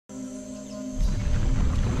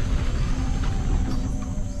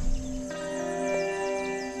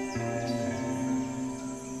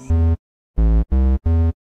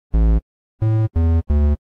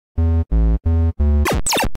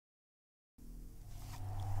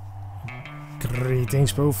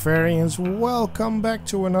Greetings, Poofarians. Welcome back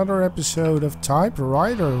to another episode of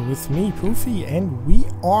TypeRider with me, Poofy, and we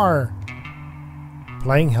are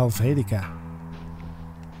playing Helvetica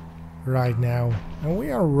right now. And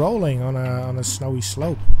we are rolling on a snowy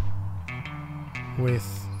slope with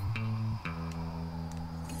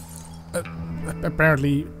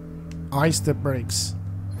apparently ice that breaks.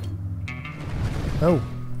 Oh,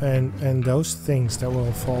 and those things that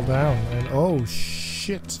will fall down. And oh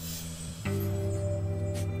shit.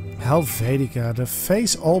 Helvetica, the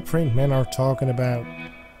face all print men are talking about.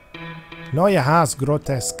 Neue Haas,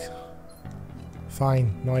 grotesque.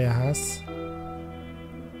 Fine, neue Haas.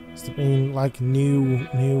 Does that mean like new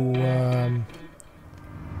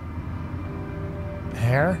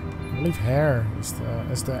hair? I believe hair is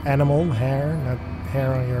the animal hair, not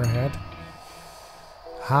hair on your head.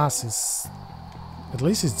 Haas is, at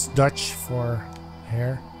least it's Dutch for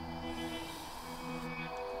hair.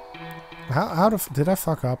 Did I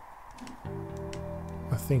fuck up?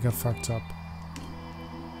 I think I fucked up.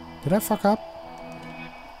 Did I fuck up?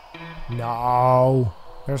 No.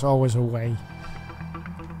 There's always a way.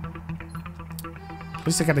 At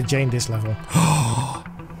least I got a J in this level.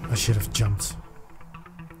 I should have jumped.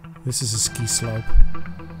 This is a ski slope.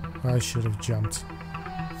 I should have jumped.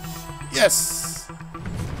 Yes!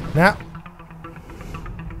 Now.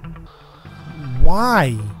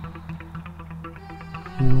 Why?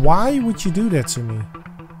 Why would you do that to me?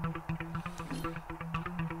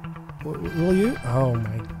 Will you? Oh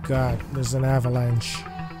my god, there's an avalanche.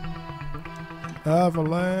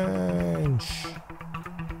 Avalanche.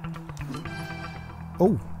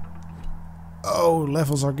 Oh. Oh,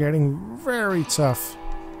 levels are getting very tough.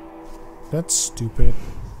 That's stupid.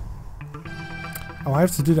 Oh, I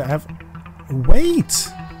have to do the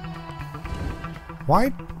wait!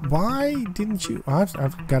 Why didn't you?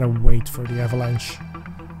 I've gotta wait for the avalanche.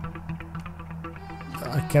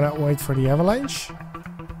 I cannot wait for the avalanche.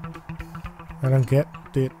 I don't get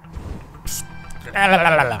it.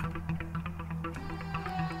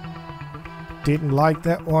 Didn't like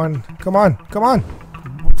that one. Come on, come on.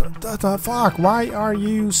 What the fuck? Why are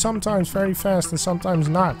you sometimes very fast and sometimes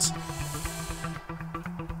not?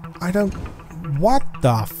 I don't. What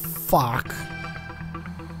the fuck?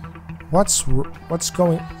 What's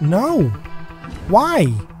going? No.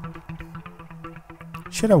 Why?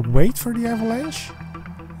 Should I wait for the avalanche?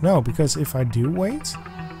 No, because if I do wait,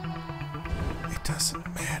 it doesn't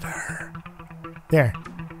matter. There.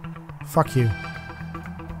 Fuck you.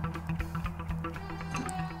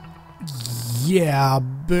 Yeah,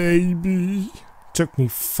 baby. Took me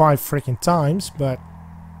 5 freaking times, but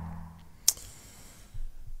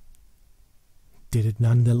did it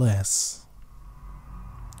nonetheless.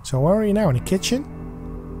 So where are you now? In the kitchen?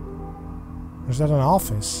 Or is that an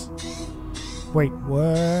office? Wait,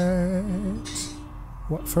 what?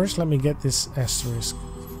 What? First, let me get this asterisk.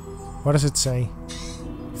 What does it say?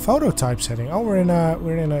 Photo type setting. Oh, we're in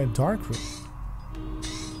a dark room.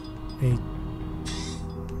 A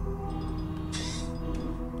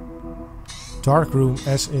dark room,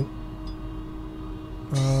 as in.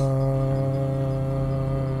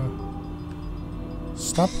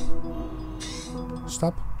 Stop.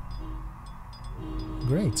 Stop.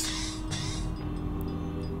 Great.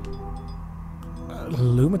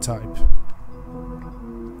 Lumatype.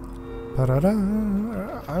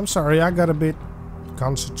 I'm sorry, I got a bit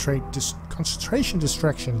concentration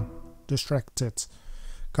distracted.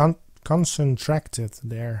 Concentrated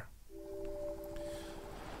there.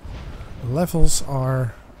 Levels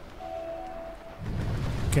are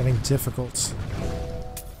getting difficult.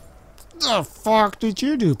 The fuck did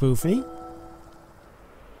you do, Poofy?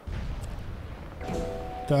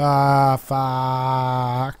 The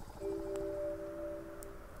fuck?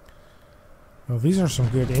 Oh, these are some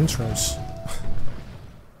good intros.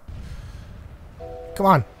 Come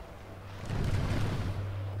on.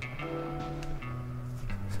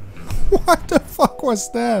 What the fuck was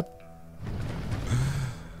that?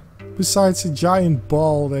 Besides a giant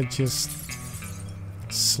ball that just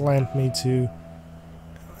slammed me to.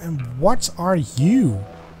 And what are you,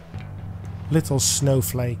 little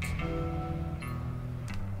snowflake?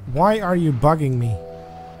 Why are you bugging me?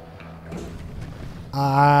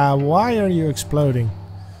 Why are you exploding?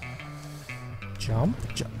 Jump,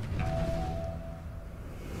 jump.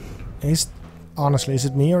 Honestly, is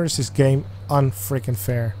it me or is this game unfreaking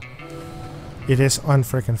fair? It is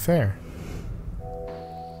unfreaking fair.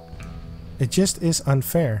 It just is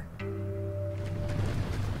unfair.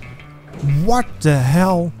 What the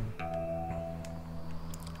hell?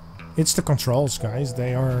 It's the controls, guys.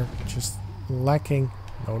 They are just lacking.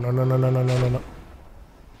 No, no, no, no, no, no, no, no, no.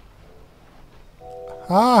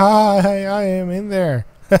 I am in there.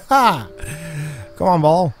 Come on,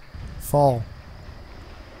 ball. Fall.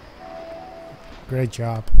 Great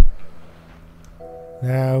job.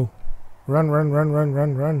 Now, run.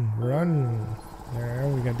 There,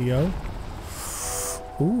 we got the O.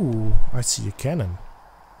 Ooh, I see a cannon.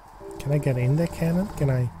 Can I get in that cannon? Can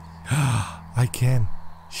I? I can.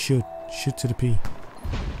 Shoot to the P.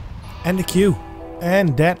 And the Q.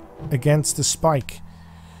 And that against the spike.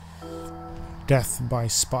 Death by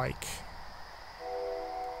spike.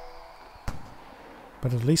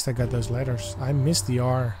 But at least I got those letters. I missed the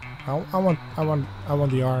R. I want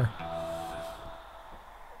the R.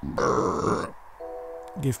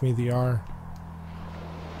 Give me the R.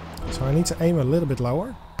 So I need to aim a little bit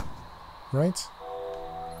lower. Right?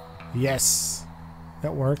 Yes.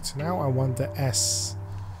 That worked. Now I want the S.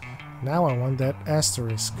 Now I want that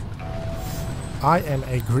asterisk. I am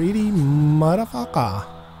a greedy motherfucker.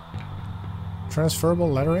 Transferable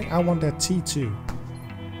lettering. I want that T too.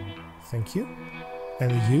 Thank you. And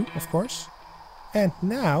the U, of course. And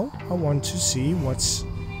now I want to see what's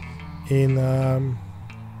in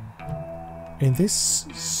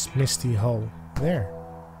this misty hole. There.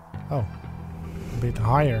 Oh. A bit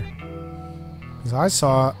higher. Because I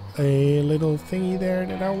saw a little thingy there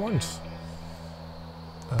that I want.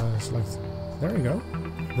 It's like, there you go.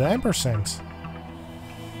 The ampersand.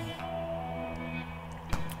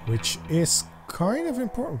 Which is kind of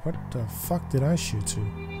important. What the fuck did I shoot to?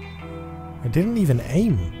 I didn't even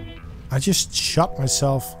aim. I just shot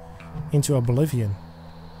myself into oblivion.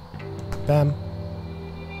 Bam.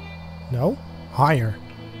 No? Higher.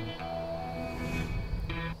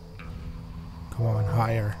 Come on,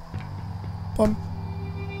 higher. Bum.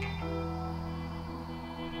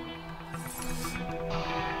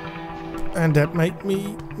 And that made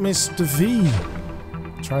me miss the V.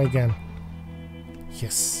 Try again.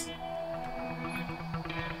 Yes.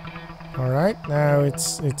 Alright, now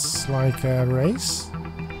it's like a race.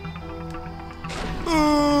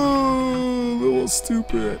 Oh, that was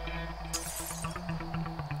stupid.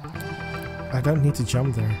 I don't need to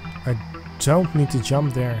jump there. I don't need to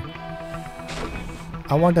jump there.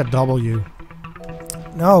 I want that W.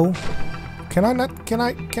 No. Can I not? Can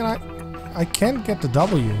I? I can't get the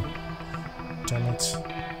W. Damn it.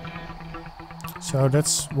 So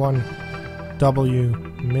that's one W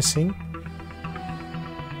missing.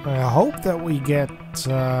 I hope that we get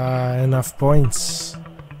enough points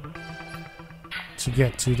to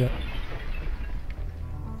get to the...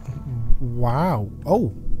 Wow.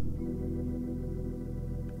 Oh.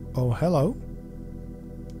 Oh, hello.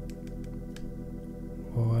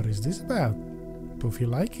 What is this about?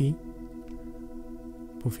 PoofyGaming.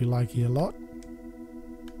 PoofyGaming a lot.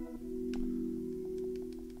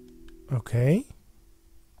 Okay.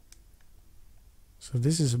 So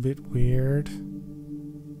this is a bit weird.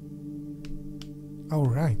 Oh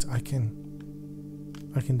right, I can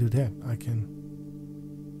do that. I can.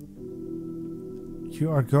 You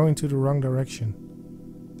are going to the wrong direction.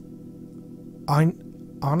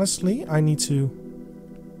 Honestly, I need to...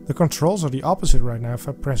 The controls are the opposite right now. If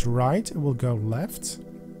I press right, it will go left.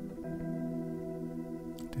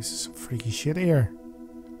 This is some freaky shit here.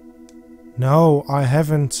 No, I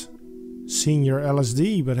haven't seen your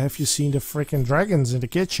LSD, but have you seen the freaking dragons in the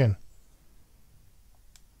kitchen?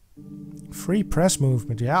 Free press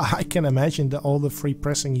movement. Yeah, I can imagine all the free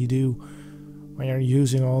pressing you do when you're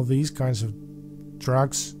using all these kinds of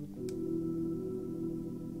drugs.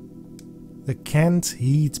 The Kent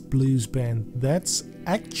Heat Blues Band. That's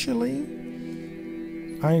actually...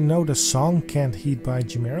 I know the song Kent Heat by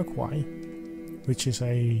Jamiroquai, which is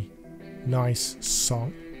a nice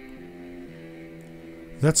song.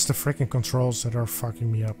 That's the freaking controls that are fucking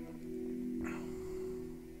me up.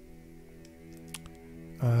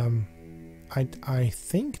 I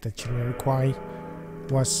think that Jamiroquai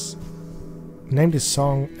was named this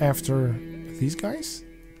song after these guys?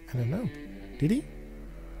 I don't know. Did he?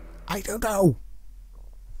 I don't know.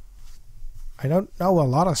 I don't know a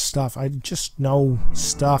lot of stuff. I just know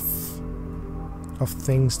stuff of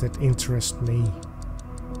things that interest me.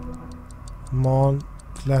 Mon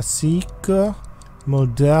classique,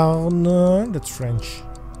 moderne, that's French.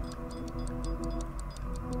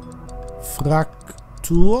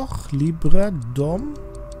 Fracture, libre, d'homme.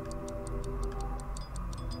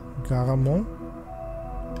 Garamond.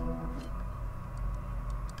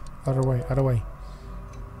 Other way, other way.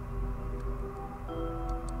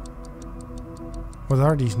 What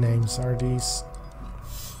are these names? Are these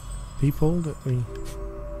people that we...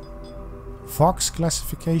 Vox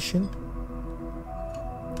classification?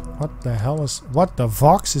 What the hell is... What the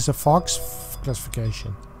Vox is a Vox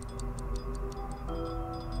classification?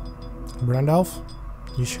 Brandalf?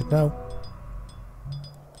 You should know.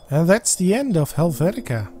 And that's the end of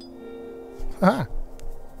Helvetica. Ah.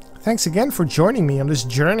 Thanks again for joining me on this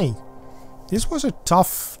journey. This was a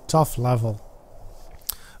tough level.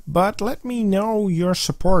 But let me know your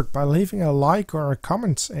support by leaving a like or a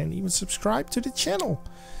comment and even subscribe to the channel.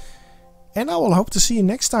 And I will hope to see you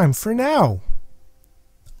next time. For now,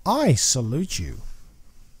 I salute you.